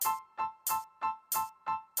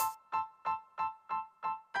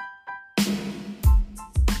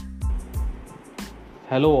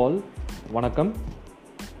Hello all, வணக்கம்.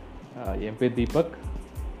 என் பேர் Deepak.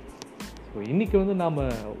 So இன்றைக்கி நாம்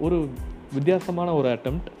ஒரு வித்தியாசமான ஒரு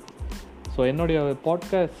அட்டெம்ப்ட். ஸோ என்னுடைய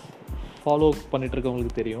பாட்காஸ்ட் ஃபாலோ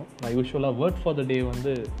பண்ணிகிட்ருக்கவங்களுக்கு தெரியும், நான் யூஸ்வலாக வேர்ட் ஃபார் த டே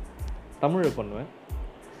தமிழில் பண்ணுவேன்.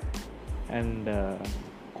 அண்ட்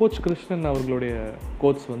கோச் கிருஷ்ணன் அவர்களுடைய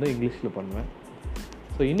கோட்ஸ் இங்கிலீஷில் பண்ணுவேன்.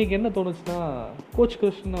 ஸோ இன்றைக்கி என்ன தோணுச்சுன்னா, கோச்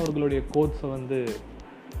கிருஷ்ணன் அவர்களுடைய கோட்ஸை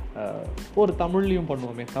ஒரு தமிழ்லேயும்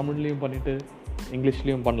பண்ணுவோமே, தமிழ்லேயும் பண்ணிவிட்டு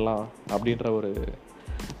இங்கிலீஷ்லேயும் பண்ணலாம் அப்படின்ற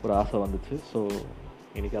ஒரு ஆசை வந்துச்சு. ஸோ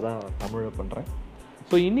இன்றைக்கி அதான் தமிழில் பண்ணுறேன்.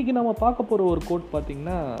 ஸோ இன்றைக்கி நம்ம பார்க்க போகிற ஒரு கோட்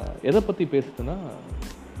பார்த்திங்கன்னா எதை பற்றி பேசுதுன்னா,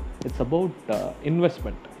 இட்ஸ் அபவுட்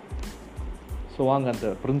இன்வெஸ்ட்மெண்ட். ஸோ வாங்க அந்த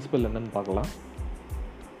பிரின்சிபல் என்னன்னு பார்க்கலாம்.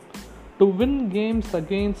 To win games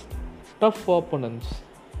against tough opponents,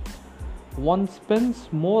 one spends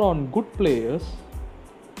more on good players.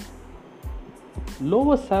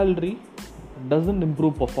 Lower salary doesn't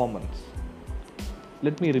improve performance.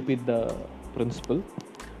 Let me repeat the principle.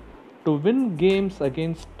 To win games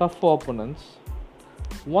against tough opponents,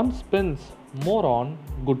 one spends more on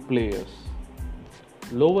good players.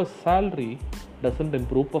 Lower salary doesn't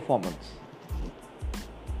improve performance.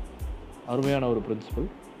 அருமையான ஒரு principal.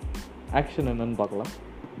 Action என்னன்னு பார்க்கலாம்.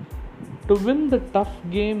 To win the tough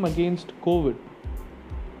game against COVID,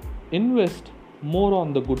 invest more on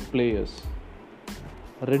the good players.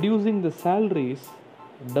 Reducing the salaries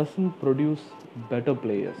doesn't produce better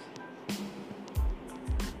players.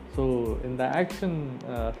 So இந்த action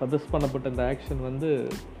suggest பண்ணப்பட்ட இந்த action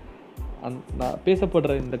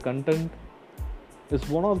பேசப்படுற இந்த content is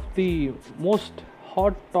one of the most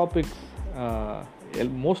hot topics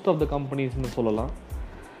most of the கம்பெனிஸ்னு சொல்லலாம்.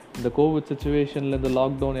 இந்த Covid சுச்சுவேஷனில் இந்த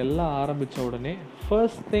lockdown எல்லாம் ஆரம்பித்த உடனே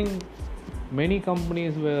first thing many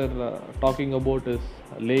companies were talking about is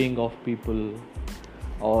laying off people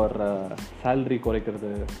or salary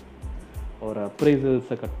குறைக்கிறது, ஒரு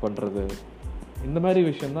அப்ரைசல்ஸை கட் பண்ணுறது. இந்த மாதிரி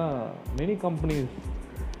விஷயந்தான் many companies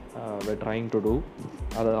were trying to do.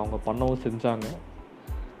 அதை அவங்க பண்ணவும் செஞ்சாங்க.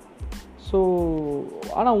 ஸோ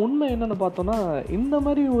ஆனால் உண்மை என்னென்னு பார்த்தோன்னா, இந்த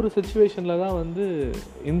மாதிரி ஒரு சுச்சுவேஷனில் தான்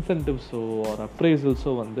இன்சென்டிவ்ஸோ ஒரு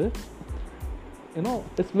அப்ரைசல்ஸோ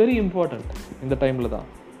இட்ஸ் வெரி இம்பார்ட்டண்ட் இந்த டைமில் தான்.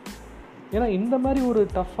 ஏன்னா இந்த மாதிரி ஒரு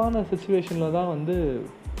டஃப்பான சுச்சுவேஷனில் தான்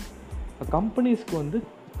கம்பெனிஸ்க்கு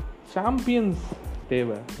சாம்பியன்ஸ்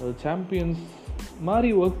தேவை. அது சாம்பியன்ஸ் மாதிரி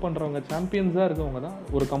ஒர்க் பண்ணுறவங்க, சாம்பியன்ஸாக இருக்கவங்க தான்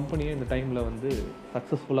ஒரு கம்பெனியை இந்த டைமில்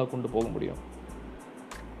சக்ஸஸ்ஃபுல்லாக கொண்டு போக முடியும்.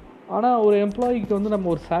 ஆனால் ஒரு எம்ப்ளாயிக்கு நம்ம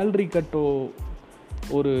ஒரு சேல்ரி கட்டோ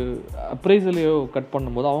ஒரு அப்ரைசலையோ கட்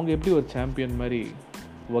பண்ணும்போது அவங்க எப்படி ஒரு சாம்பியன் மாதிரி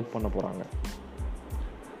ஒர்க் பண்ண போகிறாங்க?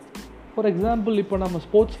 ஃபார் எக்ஸாம்பிள், இப்போ நம்ம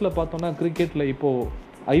ஸ்போர்ட்ஸில் பார்த்தோன்னா, கிரிக்கெட்டில் இப்போது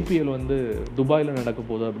ஐபிஎல் துபாயில் நடக்க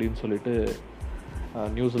போகுது அப்படின்னு சொல்லிட்டு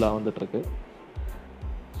நியூஸில் வந்துட்டுருக்கு.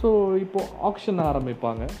 ஸோ இப்போது ஆக்ஷன்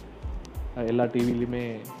ஆரம்பிப்பாங்க. எல்லா டிவிலையுமே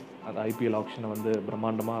அந்த ஐபிஎல் ஆக்ஷனை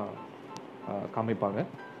பிரம்மாண்டமாக காமிப்பாங்க.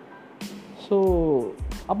 ஸோ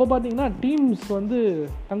அப்போ பார்த்தீங்கன்னா டீம்ஸ்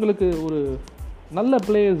தங்களுக்கு ஒரு நல்ல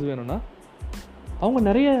பிளேயர்ஸ் வேணும்னா அவங்க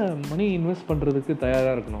நிறைய மணி இன்வெஸ்ட் பண்ணுறதுக்கு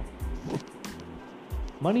தயாராக இருக்கணும்.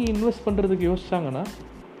 மணி இன்வெஸ்ட் பண்ணுறதுக்கு யோசிச்சாங்கன்னா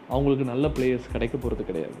அவங்களுக்கு நல்ல பிளேயர்ஸ் கிடைக்க போகிறது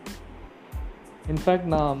கிடையாது. இன்ஃபேக்ட்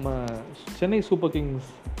நாம் சென்னை சூப்பர்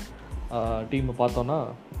கிங்ஸ் டீமை பார்த்தோன்னா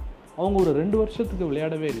அவங்க ஒரு 2 வருஷத்துக்கு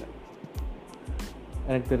விளையாடவே இல்லை.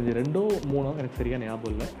 எனக்கு தெரிஞ்சு 2 or 3 எனக்கு சரியாக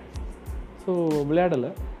ஞாபகம் இல்லை. ஸோ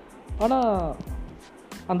விளையாடலை. ஆனால்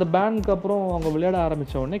அந்த பேனுக்கு அப்புறம் அவங்க விளையாட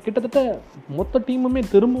ஆரம்பித்த உடனே கிட்டத்தட்ட மொத்த டீமுமே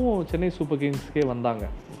திரும்பவும் சென்னை சூப்பர் கிங்ஸ்க்கே வந்தாங்க.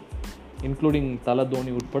 இன்க்ளூடிங் தலை,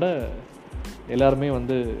 தோனி உட்பட எல்லாருமே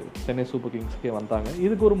சென்னை சூப்பர் கிங்ஸ்க்கே வந்தாங்க.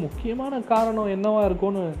 இதுக்கு ஒரு முக்கியமான காரணம் என்னவாக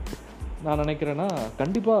இருக்கும்னு நான் நினைக்கிறேன்னா,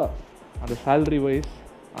 கண்டிப்பாக அந்த சேல்ரி வைஸ்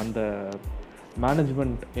அந்த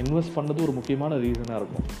மேனேஜ்மெண்ட் இன்வெஸ்ட் பண்ணது ஒரு முக்கியமான ரீசனாக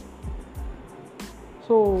இருக்கும்.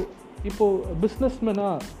 ஸோ இப்போது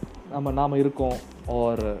பிஸ்னஸ்மேனாக நாம் இருக்கோம்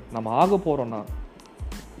ஆர் நம்ம ஆக போகிறோன்னா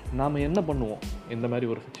நாம் என்ன பண்ணுவோம்? இந்த மாதிரி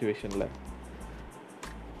ஒரு சுச்சுவேஷனில்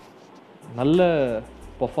நல்ல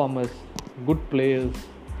பர்ஃபார்மர்ஸ், குட் பிளேயர்ஸ்,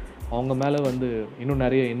 அவங்க மேலே இன்னும்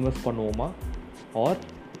நிறைய இன்வெஸ்ட் பண்ணுவோமா ஆர்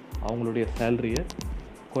அவங்களுடைய சேல்ரியை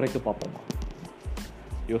குறைக்க பார்ப்போமா?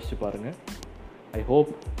 யோசிச்சு பாருங்கள். ஐ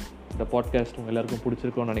ஹோப் இந்த பாட்காஸ்ட் உங்கள் எல்லாருக்கும்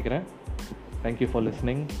பிடிச்சிருக்கோன்னு நினைக்கிறேன். Thank you for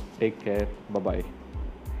listening. Take care. Bye bye.